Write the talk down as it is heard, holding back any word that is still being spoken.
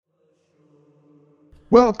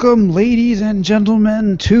Welcome, ladies and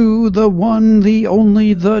gentlemen, to the one, the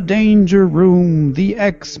only, the Danger Room, the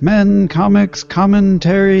X-Men Comics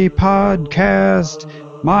Commentary Podcast.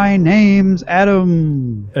 My name's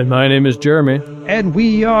Adam. And my name is Jeremy. And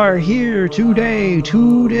we are here today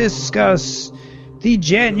to discuss the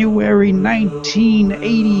January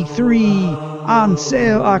 1983, on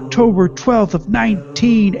sale October 12th of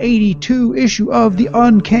 1982 issue of the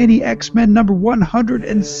Uncanny X-Men number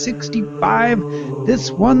 165.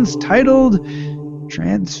 This one's titled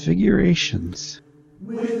Transfigurations.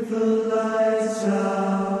 With the lights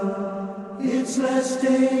out, it's less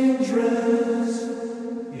dangerous.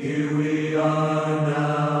 Here we are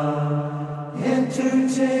now.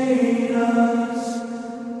 Entertain us.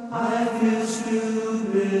 I feel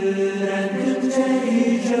stupid and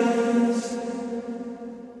contagious.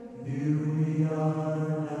 Here we are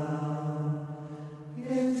now.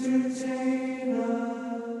 Entertain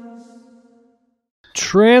us.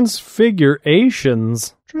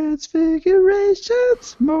 Transfigurations.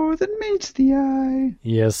 Transfigurations, more than meets the eye.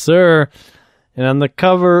 Yes, sir. And on the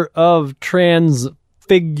cover of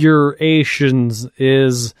Transfigurations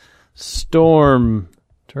is Storm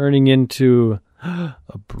turning into a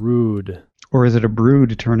brood. Or is it a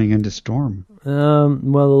brood turning into Storm?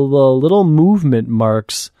 Well, the little movement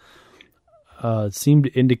marks seem to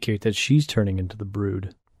indicate that she's turning into the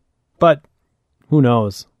brood. But who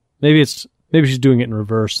knows? Maybe she's doing it in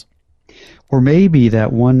reverse. Or maybe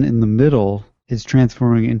that one in the middle is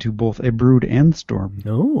transforming into both a brood and Storm.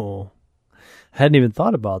 No. Hadn't even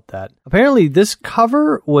thought about that. Apparently, this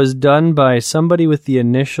cover was done by somebody with the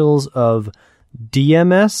initials of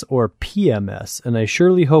DMS or PMS, and I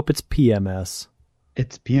surely hope it's PMS.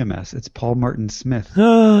 It's PMS. It's Paul Martin Smith.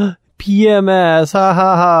 PMS, ha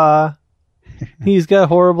ha ha. He's got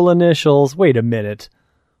horrible initials. Wait a minute.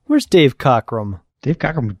 Where's Dave Cockrum? Dave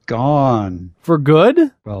Cockrum's gone. For good?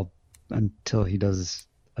 Well, until he does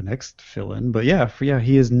a next fill-in. But yeah,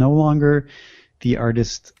 he is no longer the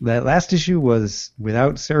artist. That last issue was,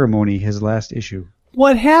 without ceremony, his last issue.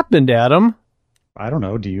 What happened, Adam? I don't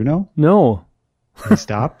know. Do you know? No. He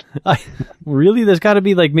stopped? Really? There's got to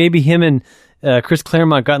be like maybe him and Chris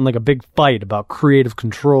Claremont got in like a big fight about creative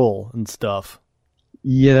control and stuff.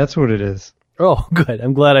 Yeah, that's what it is. Oh, good.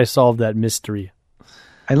 I'm glad I solved that mystery.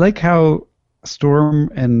 I like how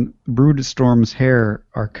Storm and Brood Storm's hair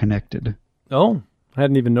are connected. Oh, I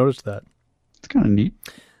hadn't even noticed that. It's kind of neat.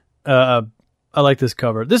 I like this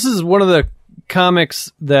cover. This is one of the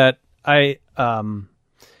comics that I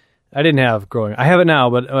didn't have growing. I have it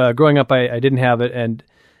now, but growing up, I didn't have it. And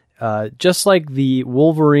just like the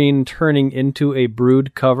Wolverine turning into a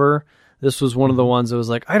brood cover, this was one of the ones that was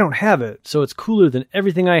like, I don't have it, so it's cooler than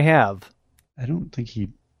everything I have. I don't think he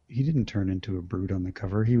didn't turn into a brood on the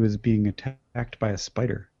cover. He was being attacked by a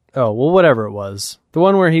spider. Oh, well, whatever it was. The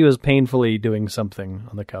one where he was painfully doing something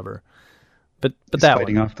on the cover. But that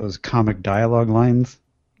fighting one. Off those comic dialogue lines.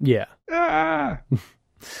 Yeah. Ah!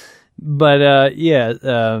 But, I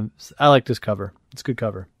like this cover. It's a good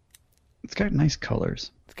cover. It's got nice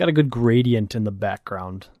colors. It's got a good gradient in the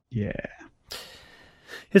background. Yeah.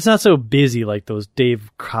 It's not so busy like those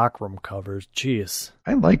Dave Cockrum covers. Jeez.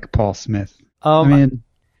 I like Paul Smith. I mean,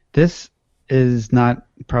 this is not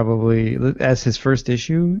probably, as his first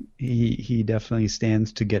issue, he definitely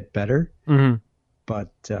stands to get better. Mm-hmm.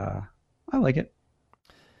 But I like it.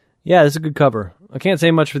 Yeah, it's a good cover. I can't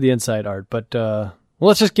say much for the inside art, but well,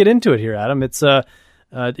 let's just get into it here, Adam. It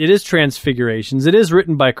is Transfigurations. It is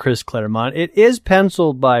written by Chris Claremont. It is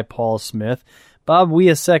penciled by Paul Smith. Bob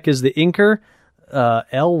Wiacek is the inker.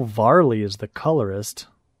 L. Varley is the colorist.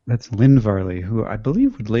 That's Lynn Varley, who I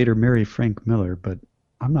believe would later marry Frank Miller, but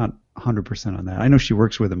I'm not 100% on that. I know she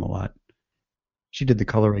works with him a lot. She did the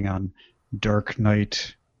coloring on Dark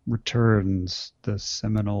Knight Returns, the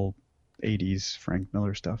seminal 80s Frank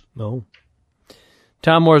Miller stuff. No.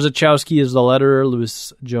 Tom Morzachowski is the letterer,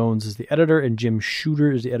 Louis Jones is the editor, and Jim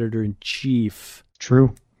Shooter is the editor-in-chief.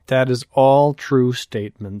 True. That is all true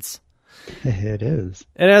statements. It is.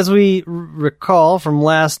 And as we recall from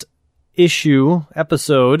last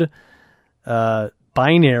episode,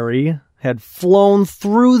 Binary had flown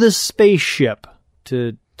through the spaceship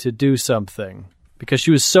to do something because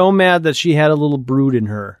she was so mad that she had a little brood in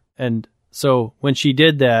her. And so when she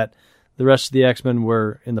did that, the rest of the X-Men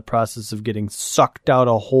were in the process of getting sucked out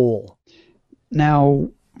a hole. Now,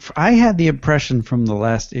 I had the impression from the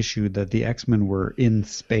last issue that the X-Men were in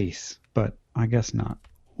space, but I guess not.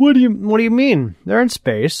 What do you mean? They're in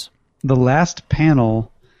space. The last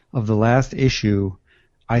panel of the last issue,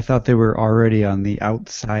 I thought they were already on the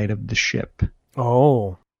outside of the ship.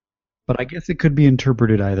 Oh. But I guess it could be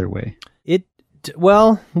interpreted either way. Yeah.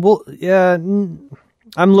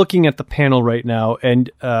 I'm looking at the panel right now,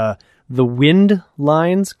 and the wind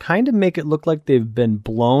lines kind of make it look like they've been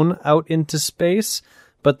blown out into space,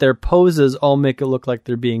 but their poses all make it look like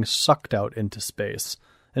they're being sucked out into space.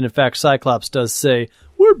 And in fact, Cyclops does say,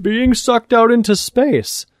 "We're being sucked out into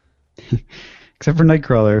space." Except for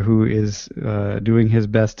Nightcrawler, who is doing his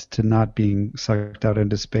best to not being sucked out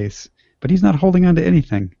into space. But he's not holding on to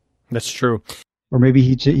anything. That's true. Or maybe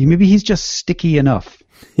he's just sticky enough.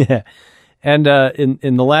 Yeah. And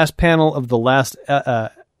in the last panel of the last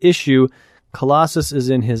issue, Colossus is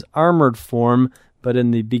in his armored form, but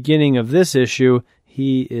in the beginning of this issue,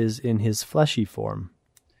 he is in his fleshy form.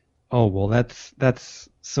 Oh, well, that's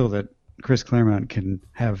so that Chris Claremont can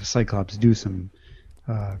have Cyclops do some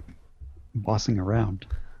bossing around.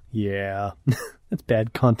 Yeah, that's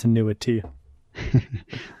bad continuity.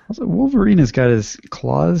 Also, Wolverine has got his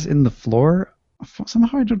claws in the floor.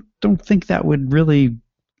 Somehow I don't think that would really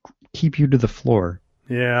keep you to the floor.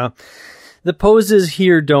 Yeah. The poses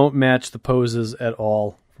here don't match the poses at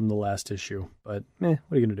all from the last issue. But, what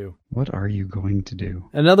are you going to do? What are you going to do?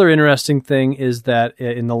 Another interesting thing is that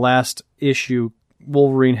in the last issue,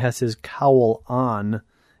 Wolverine has his cowl on.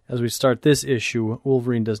 As we start this issue,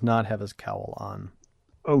 Wolverine does not have his cowl on.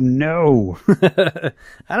 Oh, no.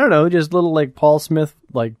 I don't know, just little like Paul Smith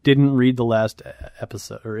didn't read the last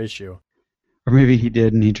episode or issue. Or maybe he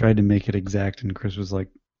did and he tried to make it exact and Chris was like,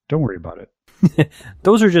 don't worry about it.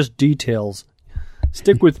 Those are just details.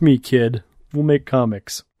 Stick with me, kid. We'll make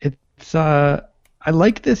comics. It's I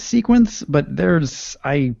like this sequence, but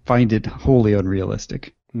I find it wholly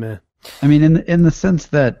unrealistic. Meh. I mean, in the sense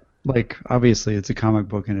that, obviously it's a comic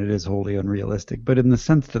book and it is wholly unrealistic, but in the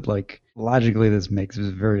sense that, logically this makes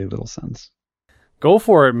very little sense. Go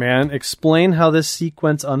for it, man. Explain how this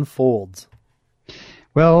sequence unfolds.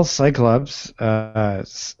 Well, Cyclops,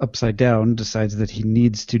 upside down, decides that he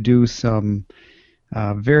needs to do some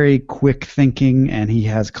very quick thinking, and he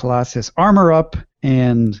has Colossus armor up,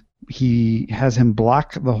 and he has him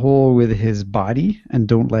block the hole with his body and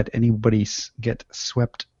don't let anybody get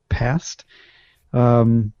swept past.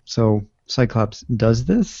 So Cyclops does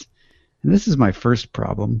this, and this is my first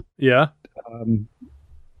problem. Yeah.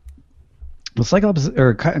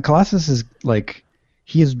 Well, Colossus is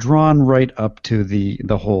he is drawn right up to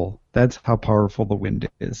the hole. That's how powerful the wind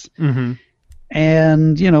is. Mm-hmm.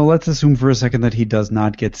 And, let's assume for a second that he does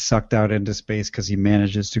not get sucked out into space because he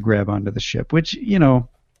manages to grab onto the ship, which,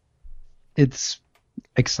 it's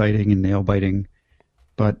exciting and nail-biting,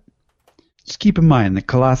 but just keep in mind that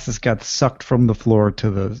Colossus got sucked from the floor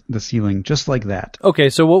to the ceiling just like that. Okay,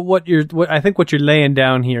 so what I think what you're laying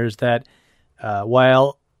down here is that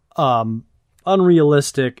while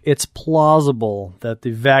unrealistic, it's plausible that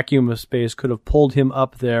the vacuum of space could have pulled him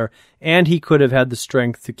up there, and he could have had the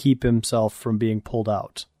strength to keep himself from being pulled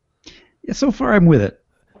out. Yeah, so far I'm with it.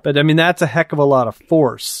 But I mean, that's a heck of a lot of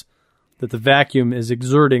force that the vacuum is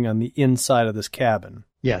exerting on the inside of this cabin.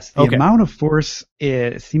 Yes, the amount of force,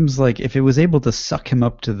 it seems like if it was able to suck him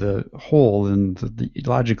up to the hole, then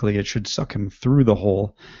logically it should suck him through the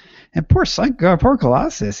hole. And poor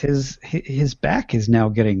Colossus, his back is now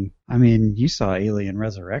getting... I mean, you saw Alien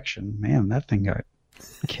Resurrection. Man, that thing got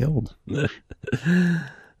killed.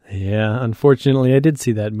 Yeah, unfortunately, I did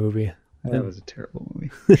see that movie. That was a terrible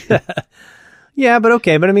movie. Yeah, but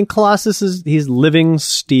okay. But I mean, Colossus he's living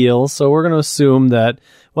steel, so we're going to assume that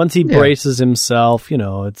once he braces himself,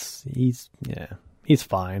 he's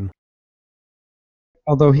fine.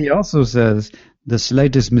 Although he also says, the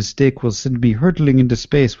slightest mistake will send me hurtling into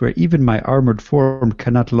space where even my armored form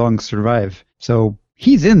cannot long survive. So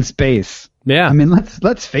he's in space. Yeah. I mean,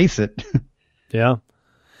 let's face it. Yeah.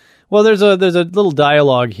 Well, there's a little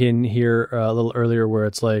dialogue in here a little earlier where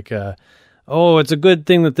it's like, it's a good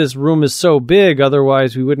thing that this room is so big,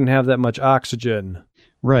 otherwise we wouldn't have that much oxygen.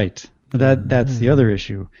 Right. That's the other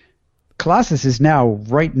issue. Colossus is now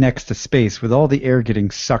right next to space with all the air getting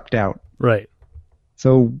sucked out. Right.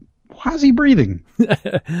 So how's he breathing?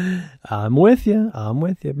 I'm with you.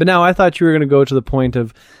 But now I thought you were going to go to the point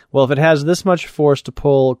of, well, if it has this much force to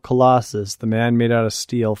pull Colossus, the man made out of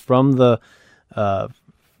steel, from the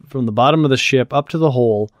bottom of the ship up to the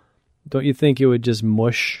hole, don't you think it would just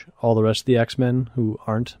mush all the rest of the X-Men who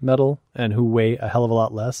aren't metal and who weigh a hell of a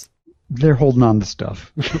lot less? They're holding on to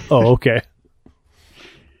stuff. Oh, okay.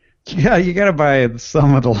 Yeah, you got to buy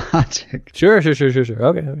some of the logic. Sure.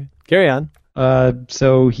 Okay. Carry on.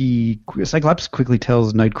 So Cyclops quickly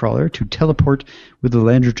tells Nightcrawler to teleport with the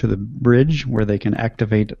lander to the bridge where they can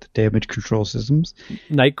activate the damage control systems.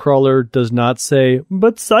 Nightcrawler does not say,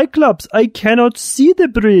 "But Cyclops, I cannot see the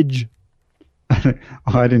bridge." Oh,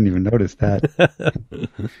 I didn't even notice that.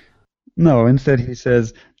 No, instead he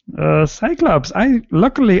says, Cyclops,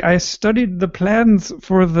 luckily I studied the plans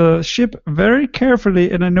for the ship very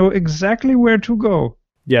carefully, and I know exactly where to go.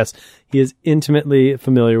 Yes, he is intimately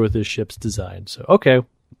familiar with his ship's design. So, okay,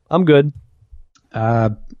 I'm good.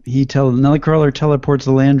 Nightcrawler teleports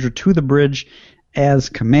Elandra to the bridge as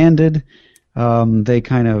commanded. They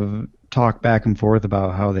kind of talk back and forth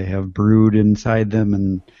about how they have brood inside them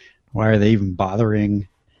and why are they even bothering,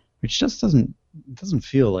 which just doesn't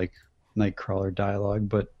feel like Nightcrawler dialogue,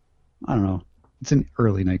 but I don't know. It's an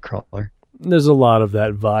early Nightcrawler. There's a lot of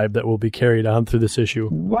that vibe that will be carried on through this issue.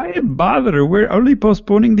 Why bother? We're only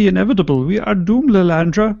postponing the inevitable. We are doomed,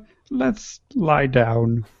 Lilandra. Let's lie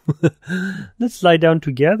down. Let's lie down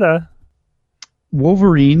together.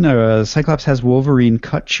 Wolverine, Cyclops has Wolverine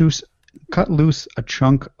cut loose a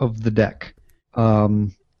chunk of the deck.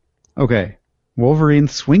 Okay. Wolverine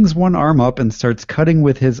swings one arm up and starts cutting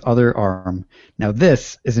with his other arm. Now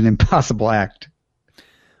this is an impossible act.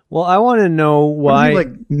 Well, I want to know why. What,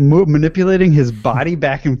 is he, manipulating his body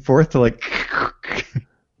back and forth to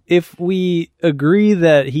If we agree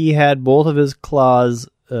that he had both of his claws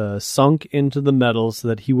sunk into the metal so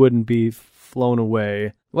that he wouldn't be flown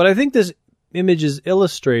away, what I think this image is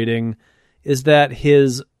illustrating is that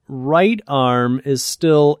his right arm is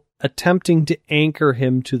still attempting to anchor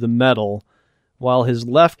him to the metal, while his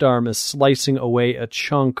left arm is slicing away a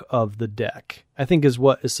chunk of the deck, I think is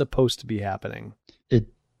what is supposed to be happening.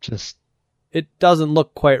 It doesn't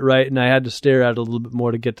look quite right, and I had to stare at it a little bit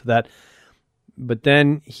more to get to that. But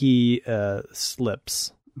then he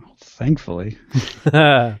slips. Thankfully.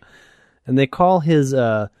 And they call his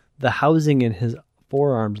the housing in his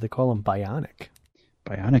forearms, they call him bionic.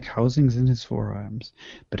 Bionic housings in his forearms.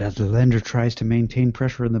 But as the lander tries to maintain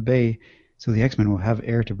pressure in the bay so the X-Men will have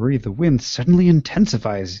air to breathe, the wind suddenly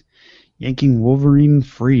intensifies, yanking Wolverine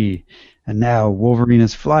free. And now Wolverine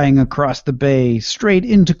is flying across the bay, straight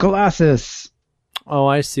into Colossus. Oh,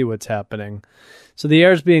 I see what's happening. So the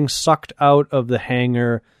air is being sucked out of the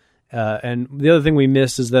hangar, and the other thing we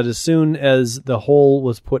missed is that as soon as the hole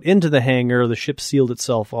was put into the hangar, the ship sealed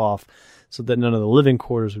itself off so that none of the living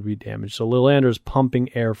quarters would be damaged. So Lilandra is pumping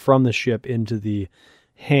air from the ship into the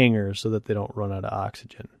hangar so that they don't run out of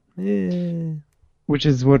oxygen. Which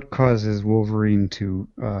is what causes Wolverine to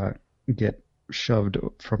get shoved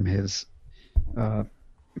from his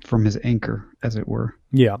anchor, as it were.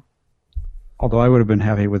 Yeah. Although I would have been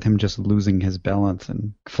happy with him just losing his balance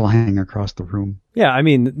and flying across the room. Yeah, I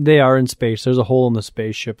mean, they are in space. There's a hole in the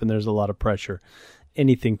spaceship, and there's a lot of pressure.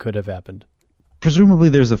 Anything could have happened. Presumably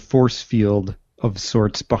there's a force field of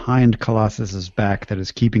sorts behind Colossus's back that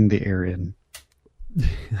is keeping the air in.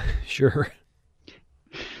 Sure.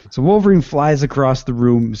 So Wolverine flies across the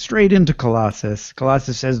room, straight into Colossus.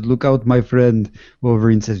 Colossus says, "Look out, my friend."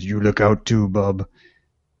 Wolverine says, "You look out too, bub."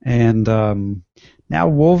 And now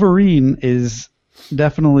Wolverine is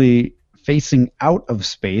definitely facing out of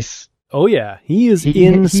space. Oh, yeah. He is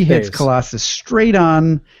in space. He hits Colossus straight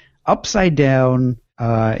on, upside down.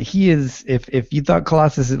 He is, if you thought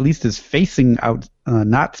Colossus at least is facing out,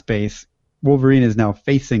 not space, Wolverine is now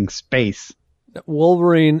facing space.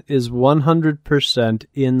 Wolverine is 100%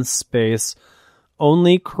 in space,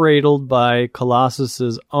 only cradled by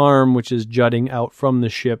Colossus's arm, which is jutting out from the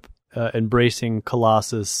ship, embracing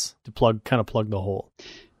Colossus to plug the hole.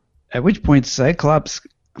 At which point Cyclops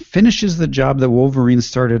finishes the job that Wolverine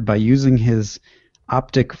started by using his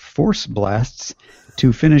optic force blasts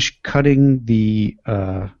to finish cutting the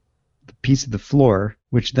piece of the floor,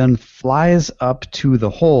 which then flies up to the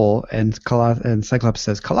hole, and Cyclops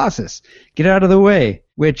says, "Colossus, get out of the way,"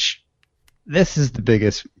 which, this is the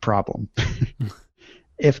biggest problem.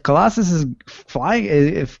 If Colossus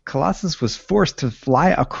was forced to fly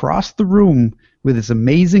across the room with his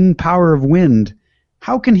amazing power of wind,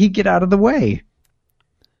 how can he get out of the way?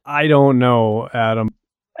 I don't know, Adam.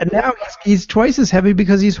 And now he's twice as heavy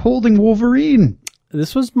because he's holding Wolverine.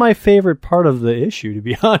 This was my favorite part of the issue, to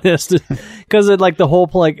be honest, because the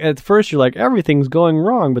whole at first you're like everything's going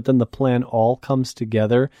wrong, but then the plan all comes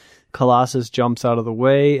together. Colossus jumps out of the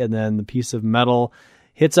way, and then the piece of metal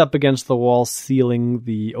hits up against the wall, sealing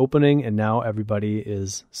the opening, and now everybody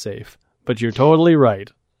is safe. But you're totally right.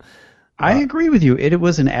 I agree with you. It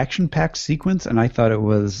was an action-packed sequence, and I thought it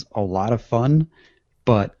was a lot of fun,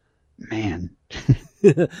 but man.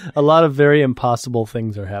 A lot of very impossible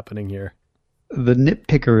things are happening here. The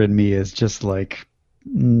nitpicker in me is just like,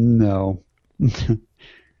 no.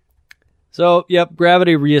 So, yep,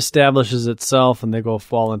 gravity reestablishes itself, and they go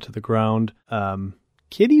fall into the ground.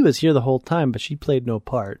 Kitty was here the whole time, but she played no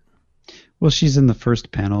part. Well, she's in the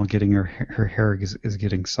first panel, getting her hair is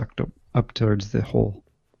getting sucked up towards the hole.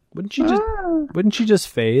 Wouldn't she just Wouldn't she just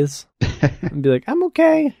phase and be like, I'm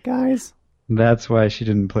okay, guys? That's why she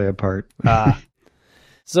didn't play a part.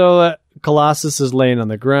 So Colossus is laying on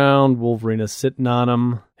the ground. Wolverine is sitting on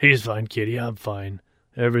him. He's fine, kitty. I'm fine.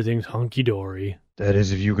 Everything's hunky-dory. That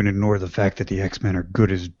is, if you can ignore the fact that the X-Men are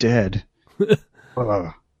good as dead.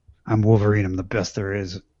 I'm Wolverine. I'm the best there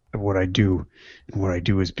is at what I do. And what I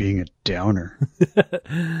do is being a downer.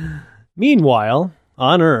 Meanwhile,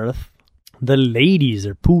 on Earth, the ladies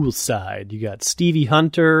are poolside. You got Stevie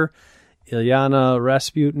Hunter, Ilyana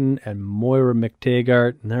Rasputin, and Moira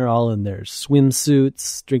McTaggart, and they're all in their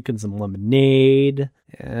swimsuits, drinking some lemonade,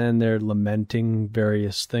 and they're lamenting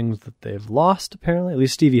various things that they've lost, apparently. At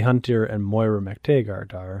least Stevie Hunter and Moira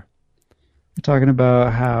McTaggart are. We're talking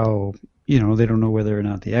about how, they don't know whether or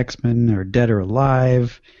not the X-Men are dead or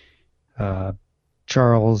alive.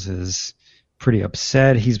 Charles is pretty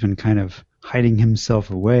upset. He's been kind of hiding himself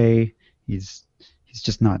away. He's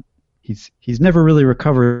just not... He's never really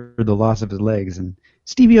recovered the loss of his legs, and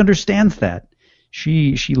Stevie understands that.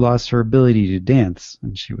 She lost her ability to dance,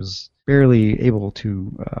 and she was barely able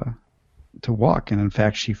to walk, and in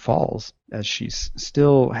fact she falls, as she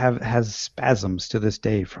still has spasms to this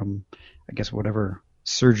day from, I guess, whatever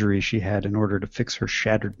surgery she had in order to fix her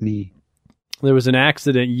shattered knee. There was an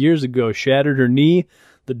accident years ago, shattered her knee.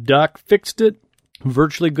 The doc fixed it.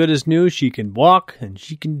 Virtually good as new. She can walk and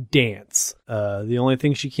she can dance. The only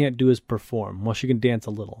thing she can't do is perform. Well, she can dance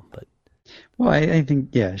a little, but. Well, I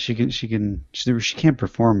think she can't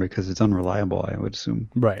perform because it's unreliable, I would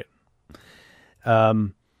assume. Right.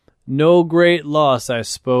 No great loss, I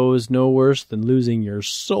suppose. No worse than losing your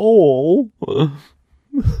soul.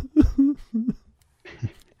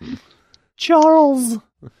 Charles,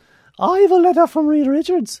 I have a letter from Reed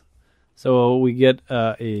Richards. So we get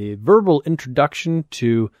a verbal introduction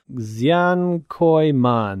to Xian Koi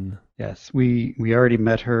Man. Yes, we already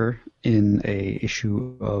met her in a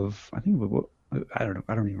issue of, I don't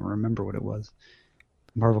even remember what it was.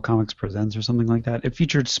 Marvel Comics Presents or something like that. It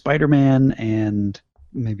featured Spider-Man and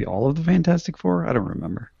maybe all of the Fantastic Four. I don't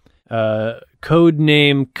remember. Code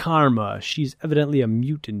name Karma. She's evidently a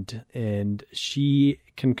mutant, and she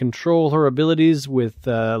can control her abilities with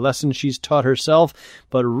lessons she's taught herself.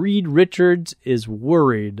 But Reed Richards is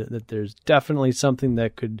worried that there's definitely something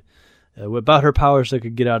that could, about her powers that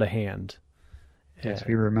could get out of hand. Yes,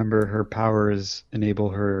 we remember her powers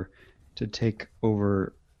enable her to take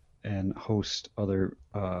over and host others'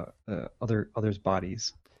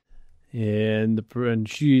 bodies. And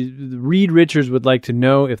Reed Richards would like to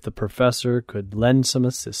know if the professor could lend some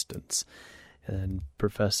assistance. And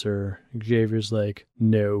Professor Xavier's like,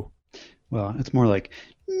 no. Well, it's more like,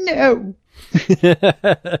 no.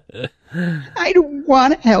 I don't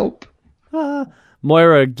want to help.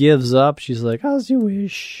 Moira gives up. She's like, as you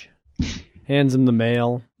wish. Hands him the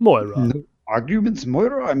mail. Moira. No arguments,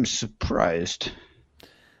 Moira. I'm surprised.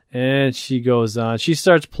 And she goes on. She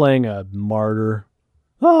starts playing a martyr.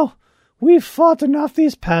 Oh, we've fought enough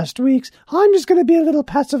these past weeks. I'm just going to be a little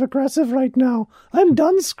passive-aggressive right now. I'm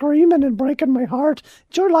done screaming and breaking my heart.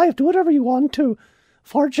 It's your life. Do whatever you want to.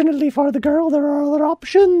 Fortunately for the girl, there are other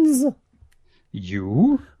options.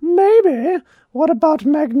 You? Maybe. What about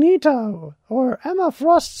Magneto? Or Emma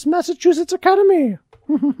Frost's Massachusetts Academy?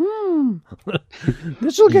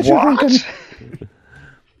 This'll get you thinking.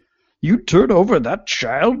 You turn over that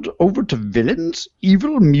child over to villains?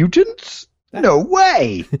 Evil mutants? No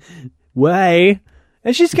way! Way.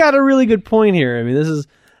 And she's got a really good point here. I mean,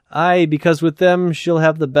 because with them, she'll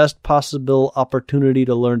have the best possible opportunity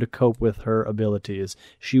to learn to cope with her abilities.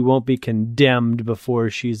 She won't be condemned before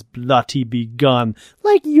she's bloody begun,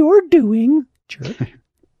 like you're doing. Jerk.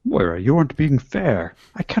 Moira, you aren't being fair.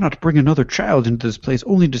 I cannot bring another child into this place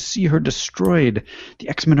only to see her destroyed. The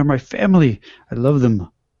X-Men are my family. I love them.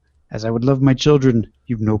 As I would love my children.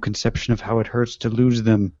 You've no conception of how it hurts to lose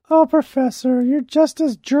them. Oh, Professor, you're just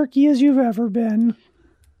as jerky as you've ever been.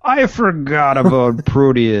 I forgot about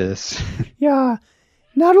Proteus. Yeah,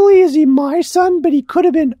 not only is he my son, but he could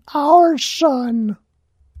have been our son.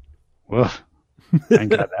 Well, thank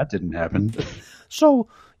God that didn't happen. So,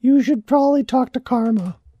 you should probably talk to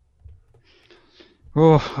Karma.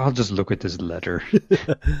 Oh, I'll just look at this letter.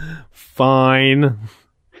 Fine.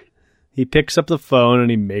 He picks up the phone and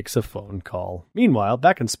he makes a phone call. Meanwhile,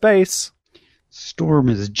 back in space, Storm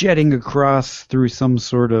is jetting across through some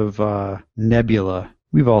sort of nebula.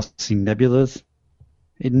 We've all seen nebulas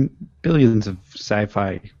in billions of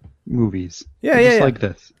sci-fi movies. Yeah. Like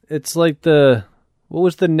this. It's like what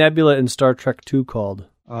was the nebula in Star Trek II called?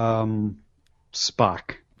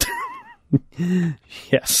 Spock.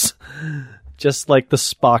 Yes. Just like the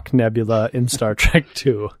Spock Nebula in Star Trek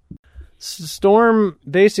II. Storm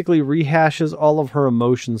basically rehashes all of her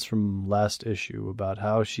emotions from last issue about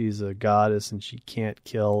how she's a goddess and she can't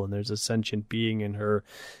kill and there's a sentient being in her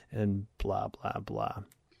and blah, blah, blah.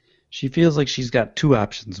 She feels like she's got two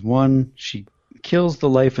options. One, she kills the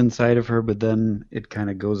life inside of her, but then it kind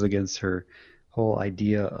of goes against her whole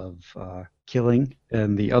idea of killing.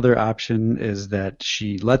 And the other option is that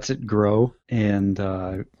she lets it grow and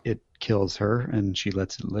it kills her and she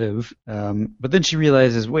lets it live. But then she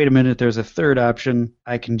realizes, wait a minute, there's a third option.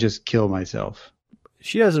 I can just kill myself.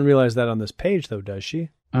 She doesn't realize that on this page, though, does she?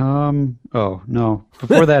 Oh, no.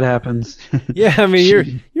 Before that happens. Yeah, I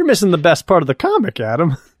mean, you're missing the best part of the comic,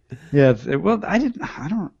 Adam. Yeah, well, I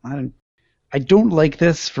don't like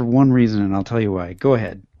this for one reason, and I'll tell you why. Go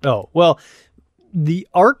ahead. Oh, well, the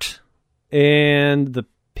art and the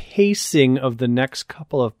pacing of the next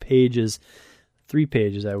couple of pages, 3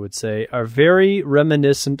 pages, I would say, are very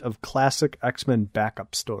reminiscent of classic X-Men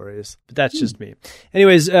backup stories. But that's just me.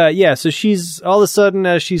 Anyways, so she's, all of a sudden,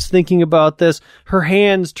 as she's thinking about this, her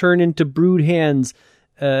hands turn into brood hands,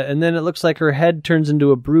 and then it looks like her head turns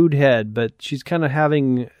into a brood head, but she's kind of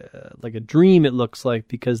having like a dream, it looks like,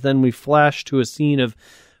 because then we flash to a scene of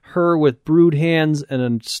her with brood hands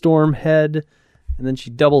and a storm head, and then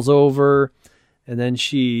she doubles over, and then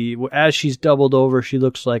as she's doubled over, she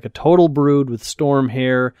looks like a total brood with storm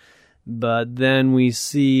hair, but then we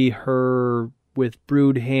see her with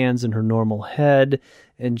brood hands and her normal head,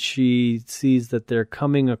 and she sees that they're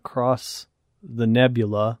coming across the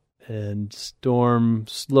nebula, and Storm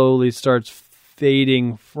slowly starts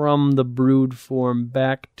fading from the brood form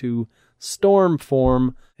back to storm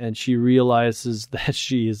form, and she realizes that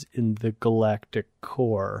she is in the galactic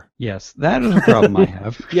core. Yes, that is a problem I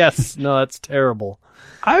have. Yes, no, that's terrible.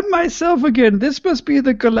 I'm myself again. This must be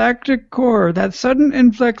the galactic core. That sudden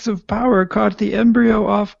influx of power caught the embryo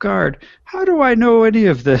off guard. How do I know any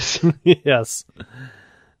of this? Yes.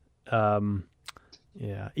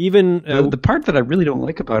 Yeah. Even the part that I really don't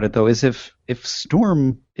like about it, though, is if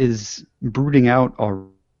Storm is brooding out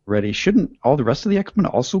already, shouldn't all the rest of the X-Men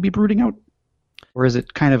also be brooding out? Or is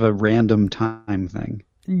it kind of a random time thing?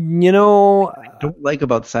 You know, What I don't like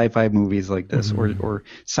about sci-fi movies like this, or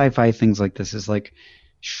sci-fi things like this, is like,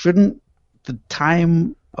 shouldn't the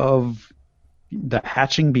time of the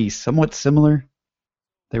hatching be somewhat similar?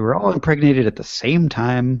 They were all impregnated at the same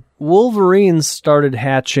time. Wolverine started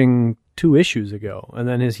hatching 2 issues ago, and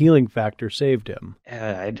then his healing factor saved him.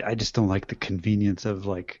 I just don't like the convenience of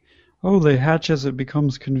like, oh, they hatch as it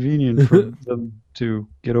becomes convenient for them to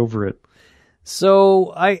get over it.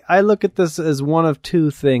 So I look at this as one of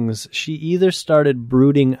 2 things. She either started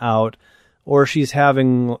brooding out, or she's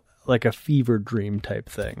having like a fever dream type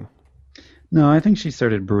thing. No, I think she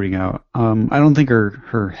started brooding out. I don't think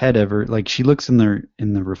her head ever, like, she looks in the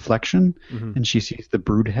reflection and she sees the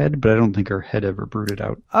brood head, but I don't think her head ever brooded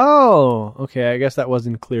out. Oh, okay. I guess that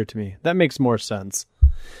wasn't clear to me. That makes more sense.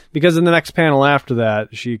 Because in the next panel after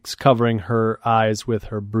that, she's covering her eyes with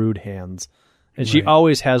her brood hands. And she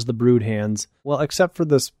always has the brood hands. Well, except for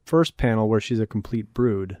this first panel where she's a complete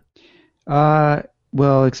brood.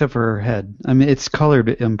 Well, except for her head. I mean, it's colored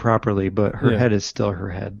improperly, but her head is still her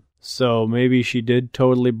head. So maybe she did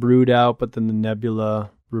totally brood out, but then the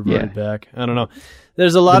nebula reverted back. I don't know.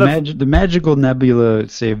 There's a lot the magical nebula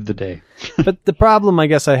saved the day. But the problem I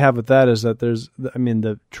guess I have with that is that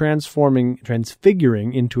the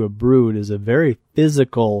transfiguring into a brood is a very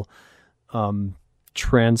physical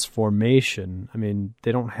transformation. I mean,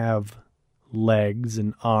 they don't have legs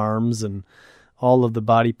and arms and all of the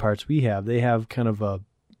body parts we have. They have kind of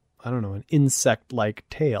an insect-like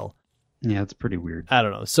tail. Yeah, it's pretty weird. I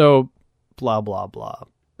don't know. So, blah, blah, blah.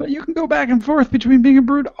 But you can go back and forth between being a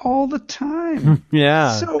brood all the time.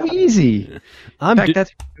 Yeah. So easy. In fact,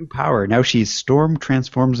 that's her new power. Now she's Storm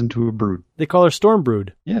transforms into a brood. They call her Storm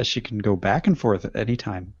Brood. Yeah, she can go back and forth at any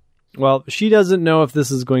time. Well, she doesn't know if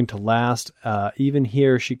this is going to last. Even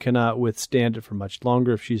here, she cannot withstand it for much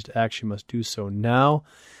longer if she's actually must do so now.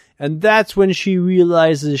 And that's when she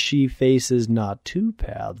realizes she faces not 2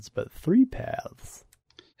 paths, but 3 paths.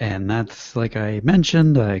 And that's, like I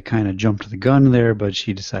mentioned, I kind of jumped the gun there, but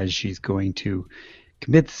she decides she's going to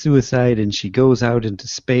commit suicide, and she goes out into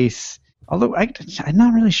space. Although I'm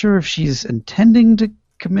not really sure if she's intending to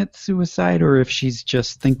commit suicide or if she's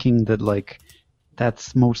just thinking that, like,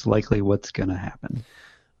 that's most likely what's going to happen.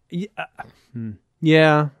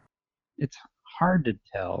 Yeah. It's hard to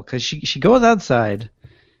tell, because she goes outside.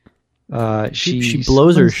 She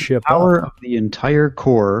blows her ship power up. Of the entire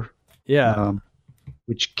core. Yeah.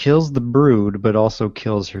 Which kills the brood, but also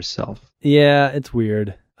kills herself. Yeah, it's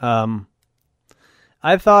weird.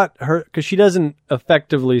 I thought because she doesn't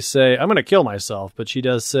effectively say, I'm going to kill myself, but she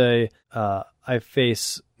does say, I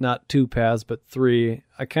face not 2 paths, but 3.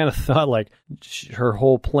 I kind of thought like her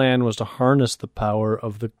whole plan was to harness the power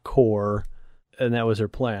of the core, and that was her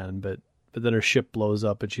plan. But then her ship blows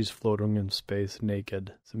up and she's floating in space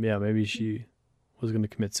naked. So yeah, maybe she was going to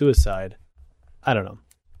commit suicide. I don't know.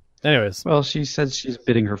 Anyways. Well, she says she's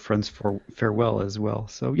bidding her friends farewell as well.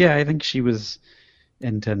 So yeah, I think she was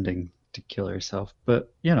intending to kill herself.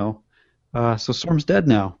 But, so Storm's dead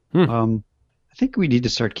now. I think we need to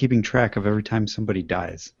start keeping track of every time somebody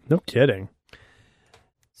dies. No kidding.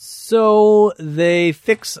 So they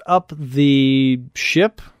fix up the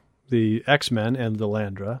ship, the X-Men and the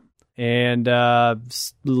Landra. And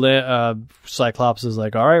Cyclops is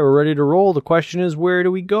like, all right, we're ready to roll. The question is, where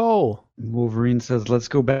do we go? Wolverine says, let's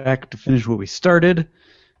go back to finish what we started.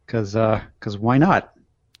 Because why not?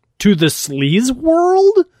 To the Sleaze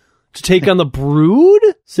world? To take on the Brood?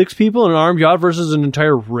 6 people in an armed yacht versus an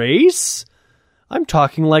entire race? I'm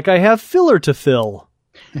talking like I have filler to fill.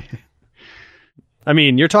 I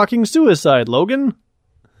mean, you're talking suicide, Logan?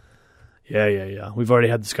 Yeah. We've already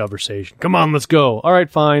had this conversation. Come on, let's go. All right,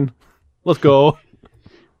 fine. Let's go.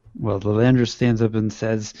 Well, the Landra stands up and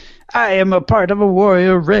says, I am a part of a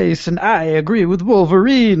warrior race, and I agree with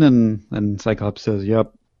Wolverine. And Cyclops says,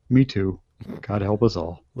 yep, me too. God help us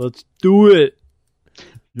all. Let's do it.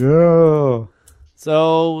 Yeah.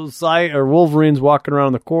 So Wolverine's walking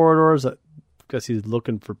around the corridors because he's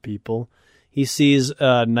looking for people. He sees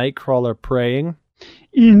Nightcrawler praying.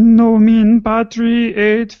 In nomen Patri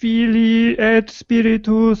et Filii et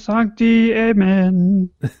Spiritus Sancti.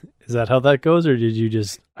 Amen. Is that how that goes, or did you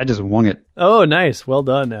just... I just wung it. Oh, nice. Well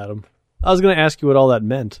done, Adam. I was going to ask you what all that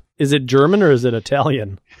meant. Is it German or is it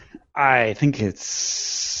Italian? I think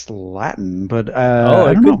it's Latin, but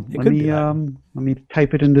I don't know. Let me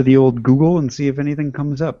type it into the old Google and see if anything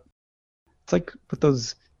comes up. It's like what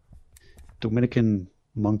those Dominican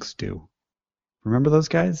monks do. Remember those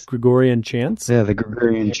guys? Gregorian chants? Yeah, the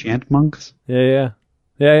Gregorian chant monks. Yeah.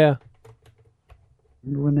 Remember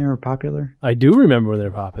when they were popular? I do remember when they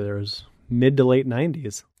were popular. It was mid to late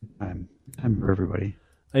 90s. I'm for everybody.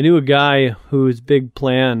 I knew a guy whose big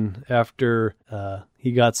plan after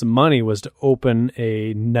he got some money was to open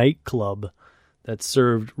a nightclub that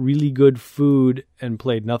served really good food and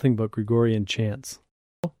played nothing but Gregorian chants.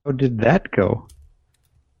 How did that go?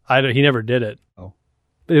 He never did it. Oh.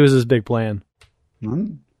 But it was his big plan.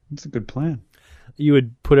 That's a good plan. You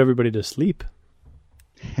would put everybody to sleep.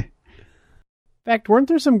 In fact, weren't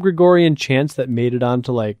there some Gregorian chants that made it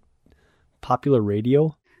onto like popular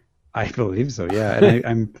radio? I believe so, yeah. And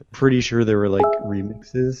I'm pretty sure there were like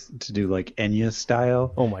remixes to do like Enya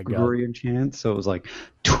style. Oh my God. Gregorian chants. So it was like,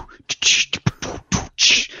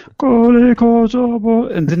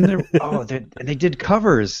 and then they did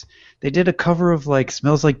covers. They did a cover of like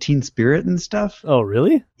Smells Like Teen Spirit and stuff. Oh,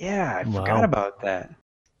 really? Yeah, I forgot about that.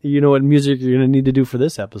 You know what music you're going to need to do for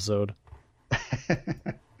this episode.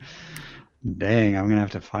 Dang, I'm going to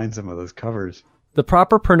have to find some of those covers. The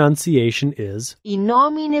proper pronunciation is In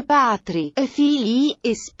nomine Patri, Filii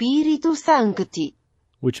et Spiritus Sancti,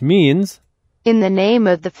 which means in the name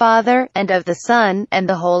of the Father, and of the Son, and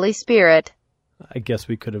the Holy Spirit. I guess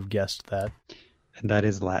we could have guessed that. And that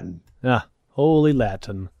is Latin. Holy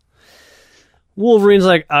Latin. Wolverine's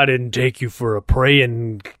like, I didn't take you for a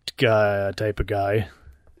praying guy, type of guy.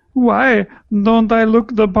 Why? Don't I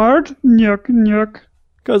look the part? Nyuk, nyuk.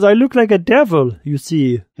 Because I look like a devil, you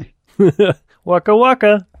see. Waka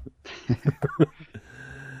waka.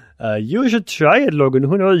 You should try it, Logan.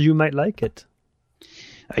 Who knows, you might like it.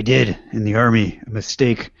 I did, in the army. A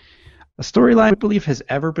mistake. A storyline I believe has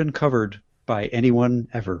ever been covered by anyone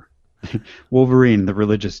ever. Wolverine, the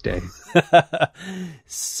religious day.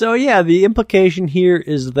 So yeah, the implication here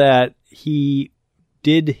is that he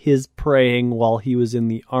did his praying while he was in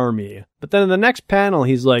the army. But then in the next panel,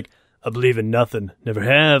 he's like, I believe in nothing. Never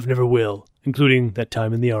have, never will. Including that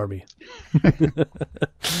time in the army.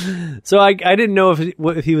 So I didn't know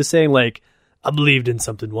if he was saying like, I believed in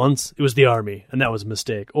something once. It was the army, and that was a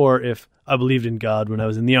mistake. Or if I believed in God when I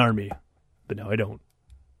was in the army, but now I don't.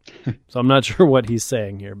 So I'm not sure what he's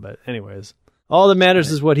saying here, but anyways. All that matters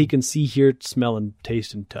is what he can see, hear, smell, and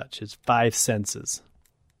taste and touch. His 5 senses.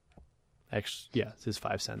 Actually, yeah, it's his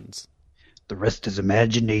 5 senses. The rest is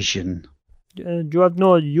imagination. Do you have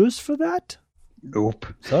no use for that? Nope.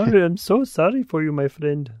 Sorry, I'm so sorry for you, my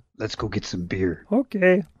friend. Let's go get some beer.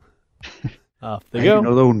 Okay. Off they I go. ain't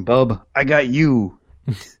alone, bub. I got you.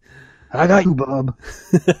 I got you, bub.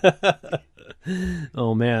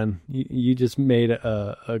 Oh, man. You just made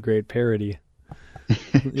a great parody.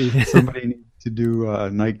 Somebody needs to do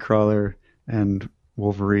Nightcrawler and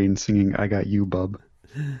Wolverine singing "I Got You, Bub."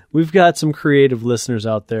 We've got some creative listeners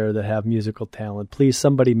out there that have musical talent. Please,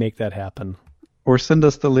 somebody make that happen. Or send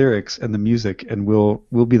us the lyrics and the music, and we'll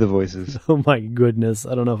be the voices. Oh my goodness.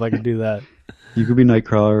 I don't know if I can do that. You could be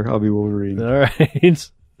Nightcrawler. I'll be Wolverine. All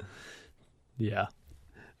right. Yeah.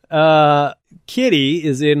 Kitty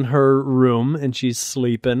is in her room and she's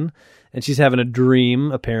sleeping and she's having a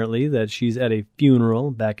dream, apparently, that she's at a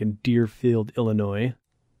funeral back in Deerfield, Illinois.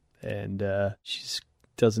 And she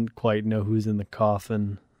doesn't quite know who's in the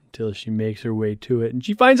coffin until she makes her way to it and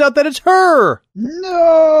she finds out that it's her.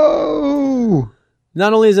 No!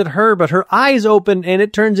 Not only is it her, but her eyes open and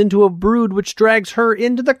it turns into a brood which drags her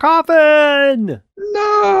into the coffin.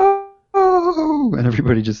 No! And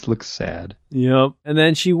everybody just looks sad. Yep. And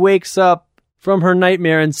then she wakes up from her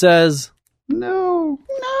nightmare and says, No!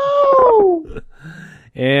 No!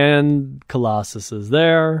 And Colossus is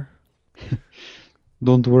there.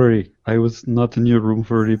 Don't worry. I was not in your room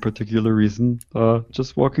for any particular reason.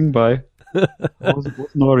 Just walking by. I wasn't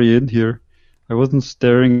already in here. I wasn't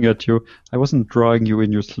staring at you. I wasn't drawing you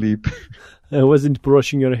in your sleep. I wasn't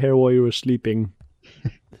brushing your hair while you were sleeping.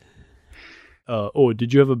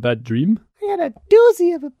 Did you have a bad dream? I had a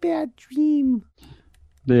doozy of a bad dream.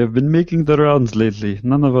 They have been making the rounds lately.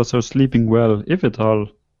 None of us are sleeping well, if at all.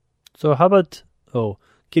 So how about...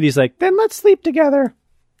 Kitty's like, then let's sleep together.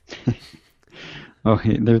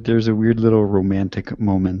 There's a weird little romantic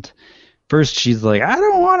moment. First, she's like, I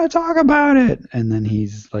don't want to talk about it. And then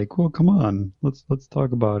he's like, well, come on. Let's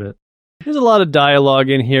talk about it. There's a lot of dialogue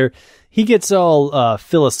in here. He gets all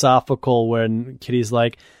philosophical when Kitty's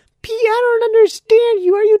like, P, I don't understand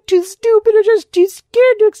you. Are you too stupid or just too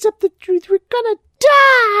scared to accept the truth? We're gonna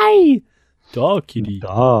die. Duh, Kitty.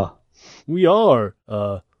 Duh. We are.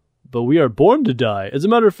 But we are born to die. As a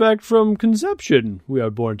matter of fact, from conception, we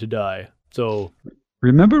are born to die. So...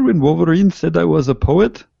 Remember when Wolverine said I was a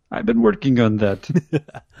poet? I've been working on that.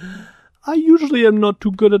 I usually am not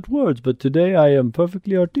too good at words, but today I am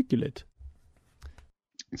perfectly articulate.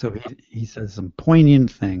 So he says some poignant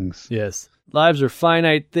things. Yes. Lives are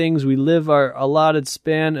finite things. We live our allotted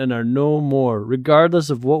span and are no more. Regardless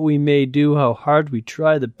of what we may do, how hard we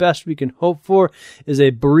try, the best we can hope for is a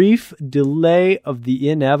brief delay of the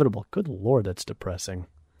inevitable. Good Lord, that's depressing.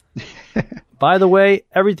 By the way,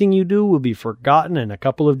 everything you do will be forgotten in a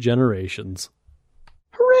couple of generations.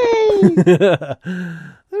 Hooray!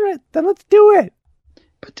 All right, then let's do it.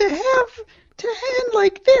 But to end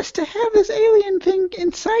like this, to have this alien thing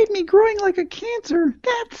inside me growing like a cancer,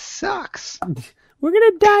 that sucks. We're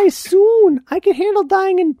gonna die soon. I can handle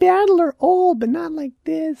dying in battle or old, but not like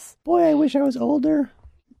this. Boy, I wish I was older.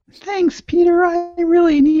 Thanks, Peter. I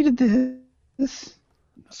really needed this.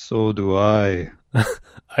 So do I.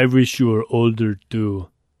 I wish you were older, too.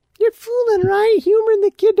 You're fooling, right? Humoring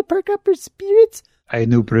the kid to perk up her spirits? I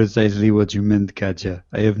knew precisely what you meant, Katja.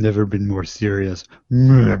 I have never been more serious.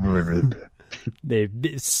 They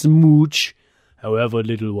smooch. However,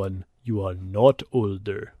 little one, you are not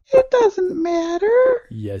older. It doesn't matter.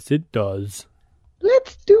 Yes, it does.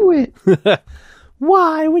 Let's do it.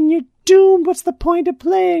 Why, when you're doomed, what's the point of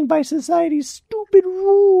playing by society's stupid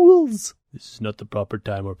rules? This is not the proper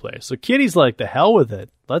time or place. So Kitty's like, the hell with it.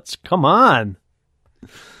 Come on.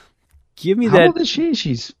 Give me that. How old is she?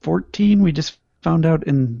 She's 14. We just found out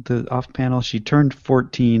in the off panel she turned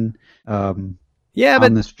 14 on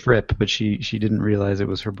this trip, but she didn't realize it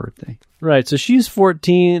was her birthday. Right, so she's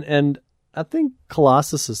 14, and I think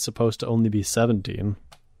Colossus is supposed to only be 17.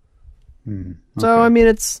 Okay. So, I mean,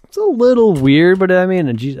 it's a little weird, but I mean,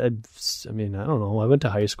 I don't know. I went to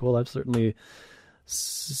high school. I've certainly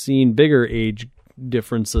seen bigger age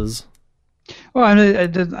differences. Well, I'm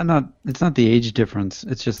not. It's not the age difference.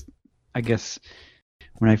 It's just, I guess,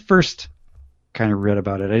 when I first kind of read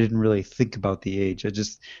about it, I didn't really think about the age.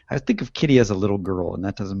 I think of Kitty as a little girl, and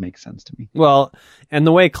that doesn't make sense to me. Well, and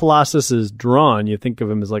the way Colossus is drawn, you think of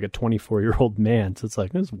him as like a 24-year-old man. So it's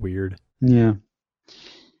like, that's weird. Yeah.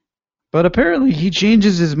 But apparently he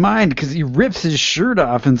changes his mind because he rips his shirt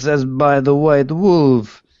off and says, "By the White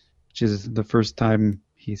Wolf," which is the first time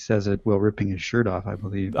he says it while ripping his shirt off, I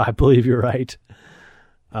believe. I believe you're right.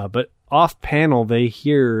 But off panel, they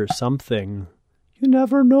hear something. You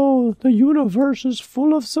never know. The universe is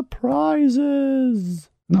full of surprises.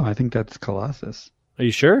 No, I think that's Colossus. Are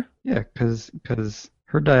you sure? Yeah, because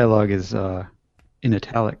her dialogue is in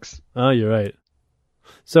italics. Oh, you're right.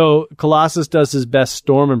 So Colossus does his best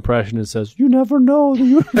Storm impression and says, "You never know. The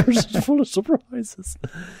universe is full of surprises.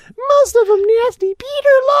 Most of them nasty.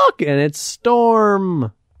 Peter, look!" And it's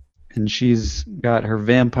Storm. And she's got her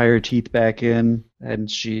vampire teeth back in, And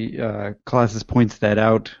Colossus points that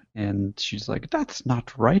out, and she's like, "That's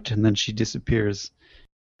not right," and then she disappears.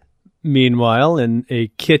 Meanwhile, in a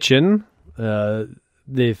kitchen,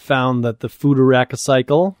 they found that the Foodoraka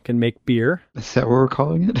cycle can make beer. Is that what we're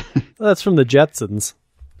calling it? That's from the Jetsons.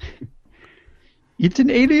 It's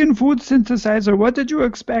an alien food synthesizer. What did you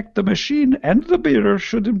expect? The machine and the beer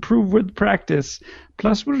should improve with practice.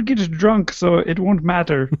 Plus, we'll get drunk, so it won't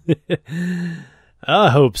matter. I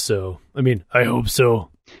hope so. I hope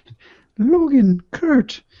so. Logan,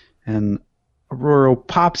 Kurt. And Aurora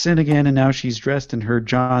pops in again, and now she's dressed in her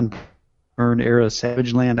John Byrne-era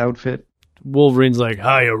Savage Land outfit. Wolverine's like,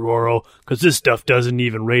 "Hi, Aurora, because this stuff doesn't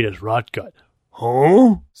even rate as rotgut."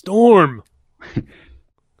 Huh? Storm!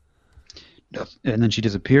 And then she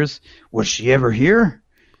disappears. Was she ever here?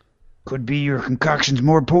 Could be your concoction's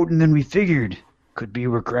more potent than we figured. Could be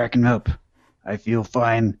we're cracking up. I feel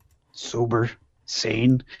fine, sober,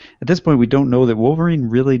 sane. At this point, we don't know that Wolverine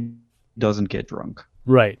really doesn't get drunk.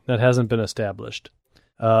 Right, that hasn't been established.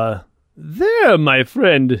 There, my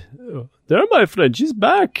friend. There, my friend, she's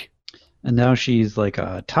back. And now she's like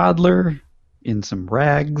a toddler in some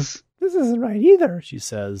rags. This isn't right either, she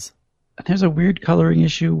says. There's a weird coloring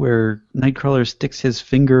issue where Nightcrawler sticks his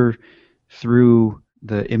finger through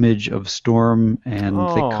the image of Storm, and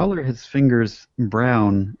they color his fingers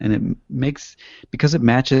brown, and it makes, because it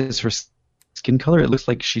matches her skin color, it looks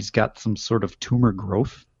like she's got some sort of tumor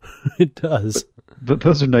growth. It does. But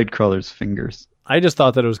those are Nightcrawler's fingers. I just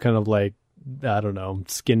thought that it was kind of like, I don't know,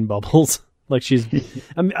 skin bubbles. Like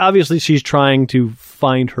obviously she's trying to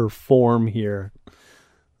find her form here.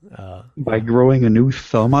 By growing a new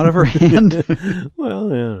thumb out of her hand? Well,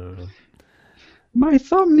 yeah, I don't know. My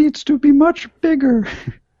thumb needs to be much bigger.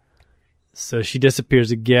 So she disappears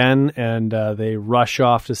again, and they rush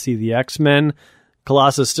off to see the X-Men.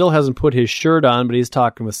 Colossus still hasn't put his shirt on, but he's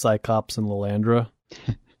talking with Cyclops and Lilandra.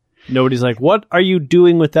 Nobody's like, "What are you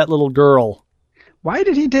doing with that little girl?" Why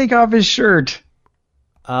did he take off his shirt?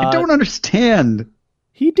 I don't understand.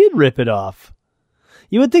 He did rip it off.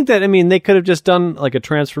 You would think that, they could have just done like a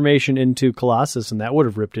transformation into Colossus and that would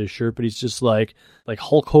have ripped his shirt, but he's just like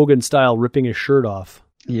Hulk Hogan style ripping his shirt off.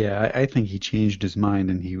 Yeah, I think he changed his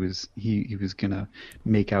mind and he was gonna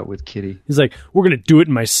make out with Kitty. He's like, "We're gonna do it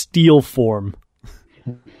in my steel form."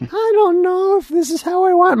 I don't know if this is how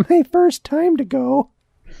I want my first time to go.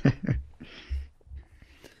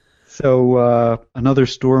 So another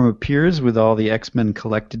Storm appears with all the X-Men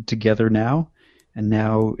collected together now. And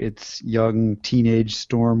now it's young teenage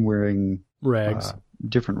Storm wearing rags,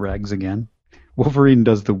 different rags again. Wolverine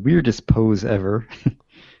does the weirdest pose ever.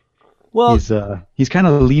 Well, he's kind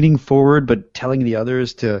of leaning forward, but telling the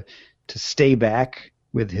others to stay back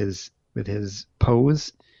with his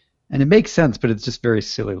pose, and it makes sense, but it's just very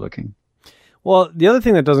silly looking. Well, the other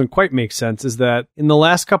thing that doesn't quite make sense is that in the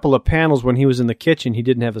last couple of panels when he was in the kitchen, he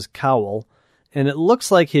didn't have his cowl. And it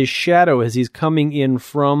looks like his shadow, as he's coming in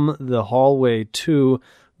from the hallway to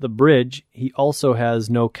the bridge, he also has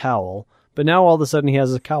no cowl. But now all of a sudden he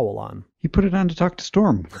has a cowl on. He put it on to talk to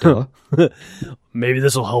Storm. Duh. Maybe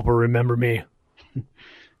this will help her remember me.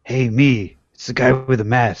 Hey, me. It's the guy with the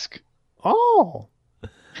mask. Oh.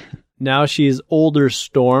 Now she's older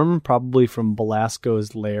Storm, probably from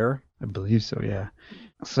Belasco's lair. I believe so, yeah.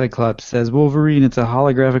 Cyclops says, "Wolverine, it's a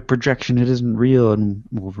holographic projection. It isn't real." And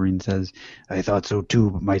Wolverine says, "I thought so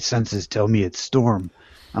too, but my senses tell me it's Storm.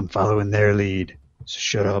 I'm following their lead. So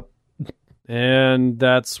shut up." And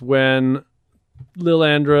that's when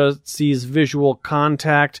Lilandra sees visual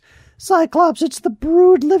contact. "Cyclops, it's the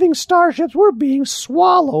Brood living starships. We're being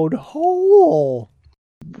swallowed whole."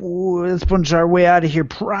 Let's punch our way out of here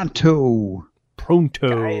pronto.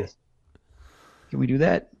 Guys. Can we do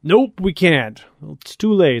that? Nope, we can't. It's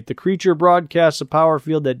too late. The creature broadcasts a power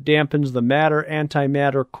field that dampens the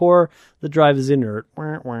matter-antimatter core. The drive is inert.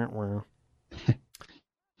 Wah, wah, wah.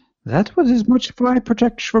 That was as much for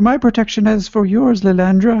my protection as for yours,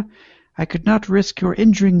 Lilandra. I could not risk your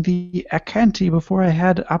injuring the Acanti before I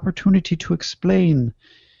had opportunity to explain.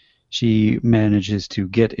 She manages to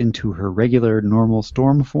get into her regular normal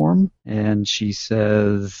Storm form, and she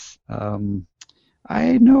says,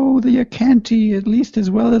 "I know the Acanti at least as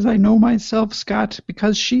well as I know myself, Scott,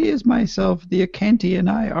 because she is myself. The Acanti and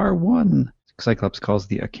I are one." Cyclops calls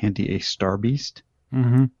the Acanti a star beast, which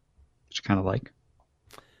I kind of like.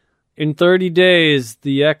 In 30 days,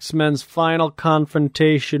 the X-Men's final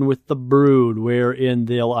confrontation with the Brood, wherein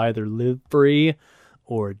they'll either live free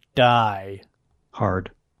or die.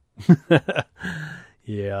 Hard.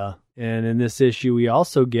 Yeah. And in this issue, we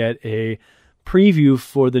also get a preview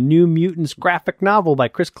for the New Mutants graphic novel by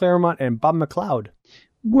Chris Claremont and Bob McLeod.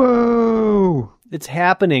 Whoa! It's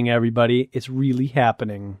happening, everybody. It's really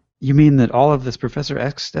happening. You mean that all of this Professor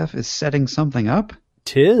X stuff is setting something up?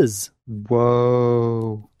 'Tis.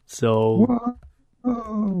 Whoa. So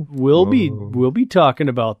Whoa. we'll be talking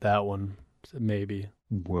about that one, maybe.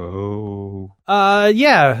 Whoa.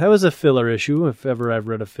 Yeah, that was a filler issue, if ever I've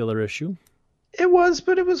read a filler issue. It was,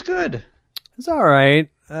 but it was good. It's all right.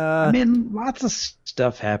 I mean, lots of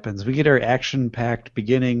stuff happens. We get our action-packed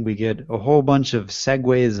beginning. We get a whole bunch of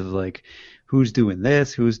segues of, like, who's doing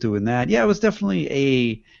this, who's doing that. Yeah, it was definitely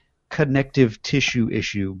a connective tissue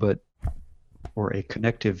issue, or a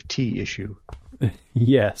connective T issue.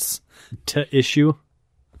 Yes. Issue.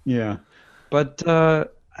 Yeah. But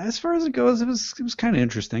as far as it goes, it was kind of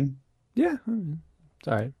interesting. Yeah. It's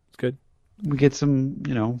all right. It's good. We get some,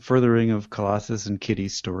 furthering of Colossus and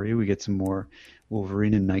Kitty's story. We get some more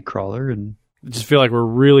Wolverine and Nightcrawler, and I just feel like we're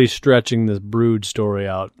really stretching this Brood story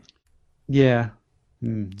out. yeah.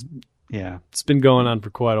 Yeah. It's been going on for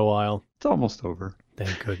quite a while. It's almost over.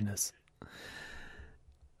 Thank goodness.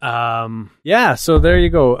 Yeah, so there you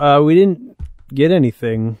go. We didn't get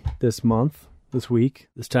anything this week,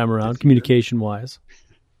 this time around, communication-wise.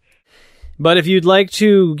 But if you'd like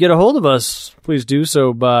to get a hold of us, please do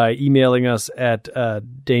so by emailing us at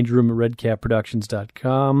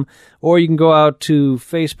dangerroom@redcapproductions.com, or you can go out to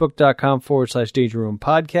facebook.com/Danger Room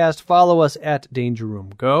Podcast. Follow us at Danger Room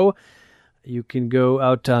Go. You can go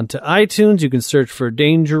out onto iTunes. You can search for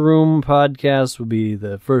Danger Room Podcast. Will be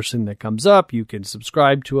the first thing that comes up. You can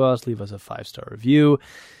subscribe to us, leave us a 5-star review.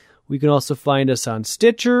 We can also find us on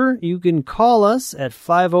Stitcher. You can call us at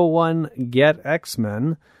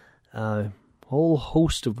 501-GET-X-Men. Whole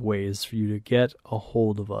host of ways for you to get a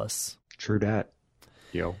hold of us. True dat.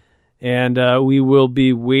 Yo. And we will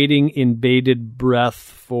be waiting in bated breath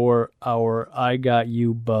for our I Got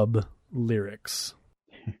You Bub lyrics.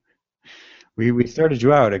 We started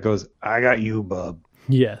you out. It goes, I got you, bub.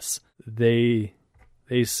 Yes. They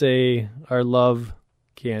say our love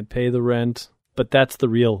can't pay the rent, but that's the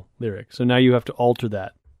real lyric. So now you have to alter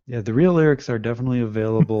that. Yeah, the real lyrics are definitely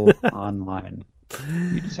available online.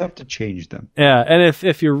 You just have to change them. Yeah, and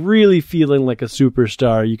if you're really feeling like a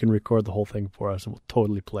superstar, you can record the whole thing for us and we'll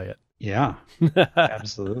totally play it. Yeah,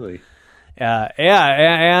 absolutely. And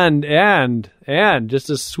just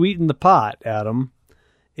to sweeten the pot, Adam,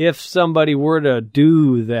 if somebody were to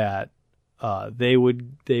do that, they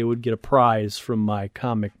would get a prize from my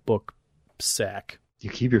comic book sack. You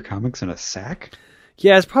keep your comics in a sack?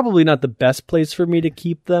 Yeah, it's probably not the best place for me to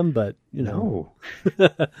keep them, but no.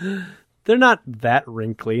 They're not that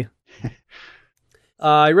wrinkly.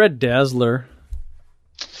 I read Dazzler.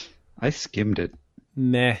 I skimmed it.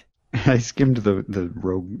 Meh. I skimmed the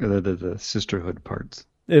rogue the sisterhood parts.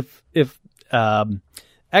 If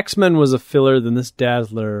X-Men was a filler, then this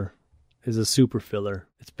Dazzler is a super filler.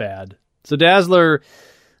 It's bad. So Dazzler,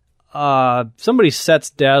 somebody sets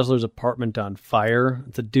Dazzler's apartment on fire.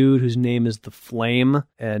 It's a dude whose name is the Flame,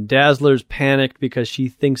 and Dazzler's panicked because she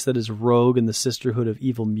thinks that his Rogue and the Sisterhood of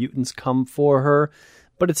Evil Mutants come for her,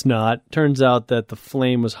 but it's not. Turns out that the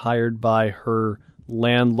Flame was hired by her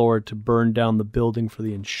landlord to burn down the building for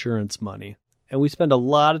the insurance money. And we spend a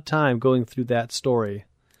lot of time going through that story.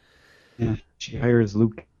 Yeah, she hires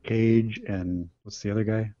Luke Cage and what's the other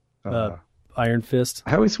guy? Iron Fist.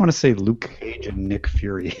 I always want to say Luke Cage and Nick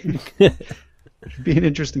Fury. It'd be an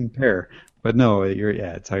interesting pair. But no,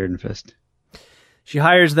 it's Iron Fist. She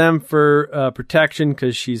hires them for protection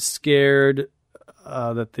because she's scared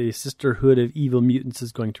that the Sisterhood of Evil Mutants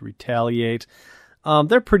is going to retaliate.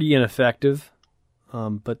 They're pretty ineffective,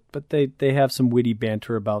 but they have some witty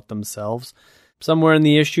banter about themselves. Somewhere in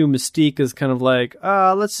the issue, Mystique is kind of like,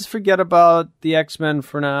 let's just forget about the X-Men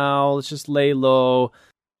for now. Let's just lay low.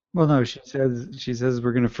 Well, no, she says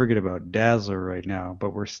we're going to forget about Dazzler right now,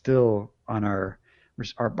 but we're still on our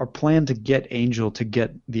plan to get Angel to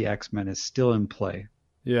get the X-Men is still in play.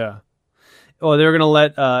 Yeah. Oh, they're going to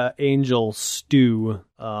let Angel stew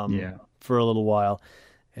for a little while.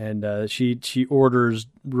 And she orders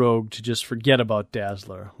Rogue to just forget about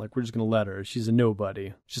Dazzler. Like, we're just going to let her. She's a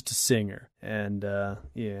nobody. Just a singer. And, that's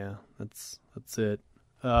it.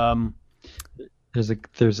 There's a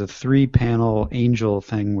 3-panel Angel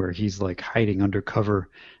thing where he's like hiding undercover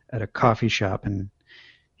at a coffee shop, and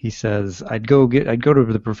he says, I'd go to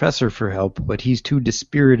the professor for help, but he's too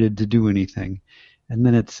dispirited to do anything. And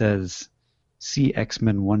then it says, see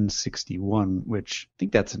X-Men 161, which I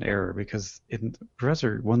think that's an error because issue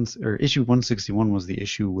 161 was the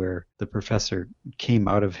issue where the professor came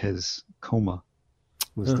out of his coma. It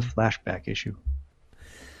was the flashback issue.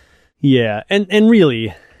 Yeah, and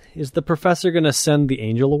really, is the professor going to send the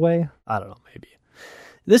Angel away? I don't know, maybe.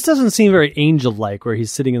 This doesn't seem very angel-like, where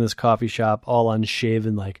he's sitting in this coffee shop all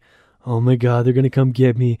unshaven, like, oh my God, they're going to come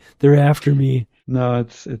get me. They're after me. No,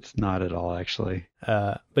 it's not at all, actually.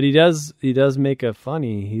 But he does make a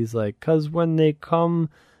funny. He's like, 'cause when they come,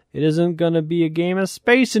 it isn't going to be a game of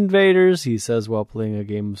Space Invaders, he says while playing a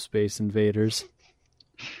game of Space Invaders.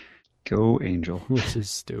 Go Angel. Which is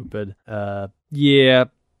stupid. Yeah.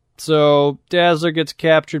 So Dazzler gets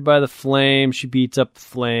captured by the Flame. She beats up the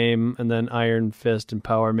Flame, and then Iron Fist and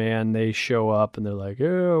Power Man, they show up, and they're like,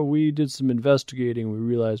 oh, we did some investigating. We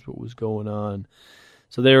realized what was going on.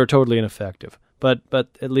 So they were totally ineffective. But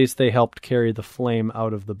at least they helped carry the Flame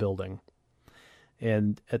out of the building.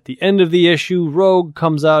 And at the end of the issue, Rogue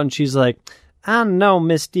comes out, and she's like, I know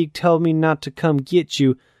Mystique told me not to come get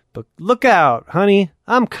you, but look out, honey.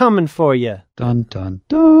 I'm coming for you. Dun, dun,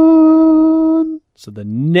 dun. So the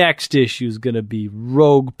next issue is going to be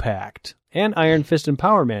Rogue Pact and Iron Fist and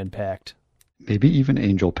Power Man Pact. Maybe even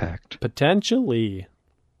Angel Pact. Potentially.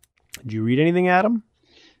 Did you read anything, Adam?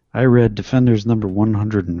 I read Defenders number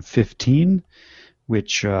 115,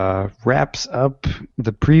 which wraps up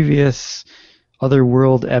the previous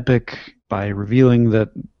Otherworld epic by revealing that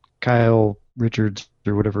Kyle Richards,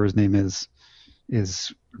 or whatever his name is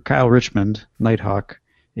Kyle Richmond, Nighthawk,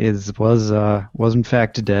 was in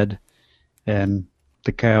fact dead, and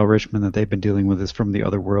the Kyle Richmond that they've been dealing with is from the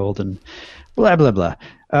Otherworld, and blah blah blah.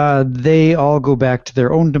 They all go back to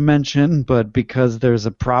their own dimension, but because there's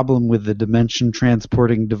a problem with the dimension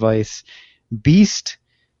transporting device, Beast,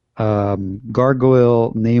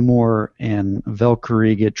 Gargoyle, Namor, and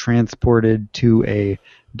Valkyrie get transported to a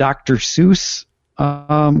Dr. Seuss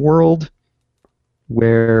world,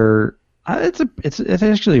 where it's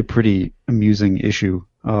actually a pretty amusing issue.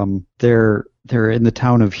 They're in the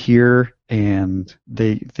town of here, and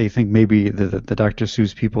they think maybe the Dr.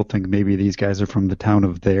 Seuss people think maybe these guys are from the town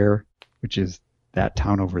of there, which is that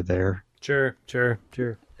town over there. Sure.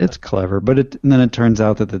 It's clever, but and then it turns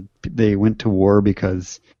out that they went to war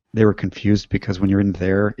because they were confused, because when you're in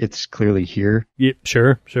there, it's clearly here. Yeah,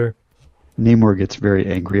 sure. Namor gets very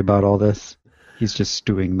angry about all this. He's just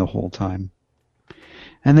stewing the whole time.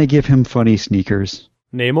 And they give him funny sneakers.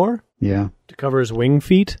 Namor? Yeah. To cover his wing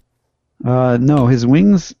feet? No, his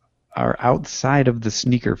wings are outside of the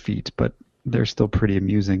sneaker feet, but they're still pretty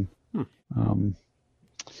amusing.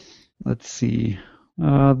 Let's see.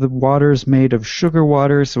 The water's made of sugar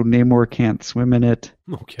water, so Namor can't swim in it.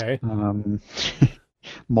 Okay.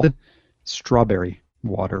 Malted strawberry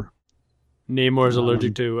water. Namor's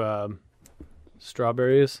allergic to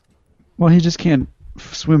strawberries? Well, he just can't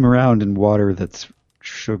swim around in water that's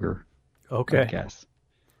sugar. Okay. I guess.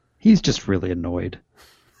 He's just really annoyed.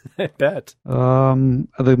 I bet.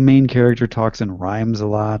 The main character talks in rhymes a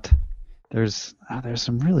lot. There's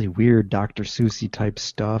some really weird Dr. Seuss-y type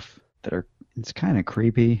stuff it's kind of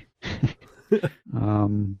creepy.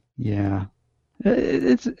 Yeah.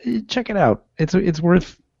 Check it out. It's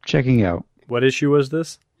worth checking out. What issue was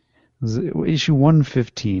this? It was issue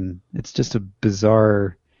 115. It's just a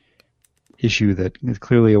bizarre issue that is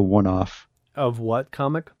clearly a one-off. Of what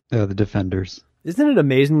comic? The Defenders. Isn't it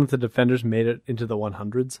amazing that the Defenders made it into the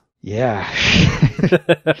 100s? Yeah.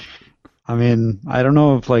 I mean, I don't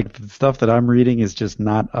know if like the stuff that I'm reading is just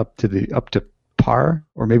not up to par,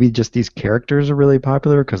 or maybe just these characters are really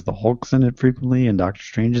popular because the Hulk's in it frequently and Doctor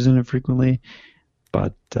Strange is in it frequently.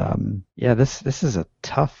 But yeah, this is a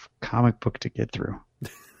tough comic book to get through.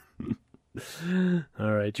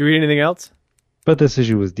 All right. Did you read anything else? But this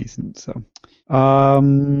issue was decent, so.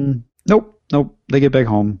 Nope. They get back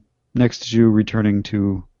home. Next issue, returning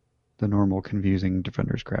to the normal confusing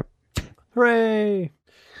Defenders crap. Hooray!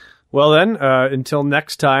 Well then, until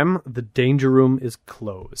next time, the Danger Room is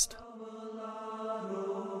closed.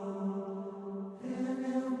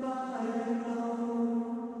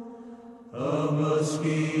 A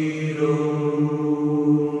mosquito,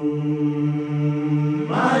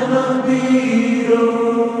 my libido.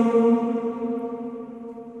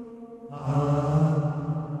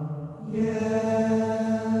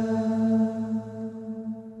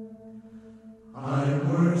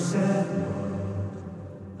 I'm worse at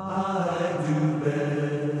what I do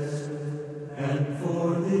best, and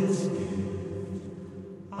for this gift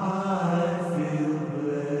I feel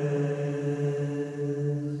blessed.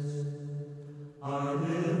 Our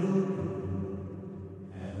little room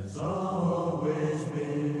has always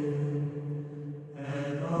been.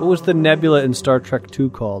 What was the nebula in Star Trek II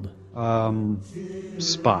called?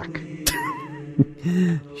 Spock.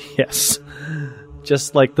 Yes.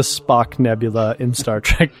 Just like the Spock Nebula in Star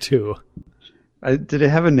Trek II. Did it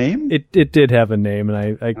have a name? It did have a name,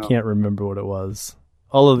 and I can't remember what it was.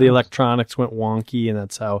 All of the electronics went wonky, and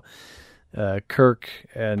that's how Kirk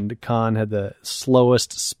and Khan had the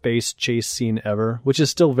slowest space chase scene ever, which is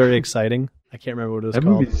still very exciting. I can't remember what it was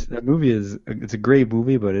called. That movie it's a great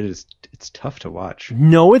movie, but it's tough to watch.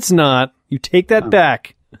 No, it's not. You take that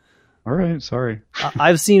back. All right, sorry.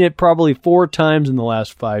 I've seen it probably 4 times in the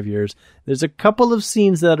last 5 years. There's a couple of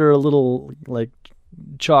scenes that are a little like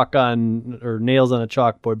chalk on or nails on a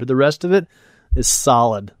chalkboard, but the rest of it is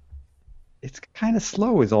solid. It's kind of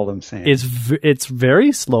slow, is all I'm saying. It's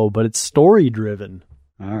very slow, but it's story driven.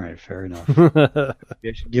 All right, fair enough. Maybe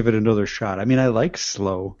I should give it another shot. I mean, I like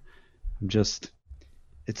slow. I'm just,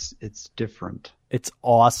 it's different. It's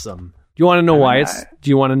awesome. Do you want to know why it's? Do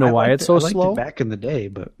you want to know why it's so slow? I liked it back in the day,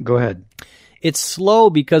 but go ahead. It's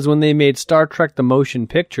slow because when they made Star Trek the motion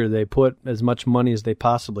picture, they put as much money as they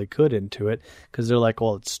possibly could into it because they're like,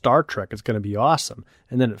 well, it's Star Trek. It's going to be awesome.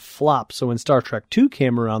 And then it flopped. So when Star Trek 2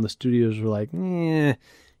 came around, the studios were like,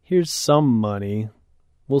 here's some money.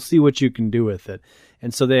 We'll see what you can do with it.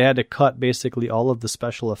 And so they had to cut basically all of the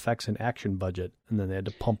special effects and action budget. And then they had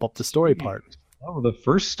to pump up the story part. Oh, the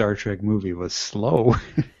first Star Trek movie was slow.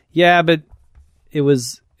 Yeah, but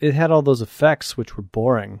it had all those effects, which were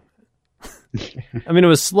boring. I mean, it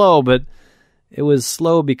was slow, but it was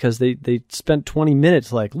slow because they spent 20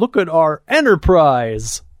 minutes like, look at our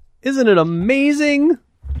Enterprise. Isn't it amazing?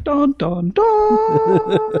 Dun, dun, dun.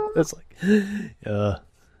 It's like,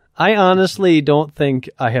 I honestly don't think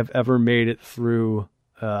I have ever made it through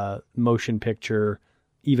motion picture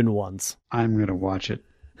even once. I'm going to watch it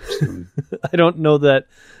soon. I don't know that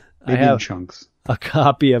Maybe I have in chunks. a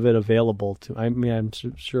copy of it available to. I mean, I'm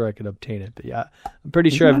sure I could obtain it, but yeah, I'm pretty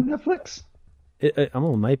Is sure it on Netflix? It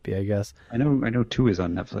might be, I guess. I know 2 is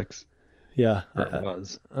on Netflix. Yeah, Or it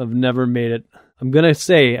was. I've never made it. I'm gonna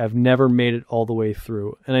say I've never made it all the way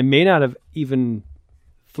through, and I may not have even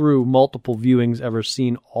through multiple viewings ever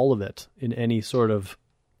seen all of it in any sort of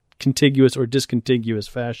contiguous or discontiguous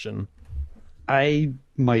fashion. I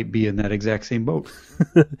might be in that exact same boat.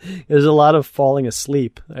 There's a lot of falling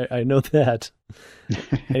asleep. I know that.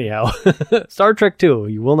 Anyhow, Star Trek 2,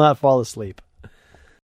 you will not fall asleep.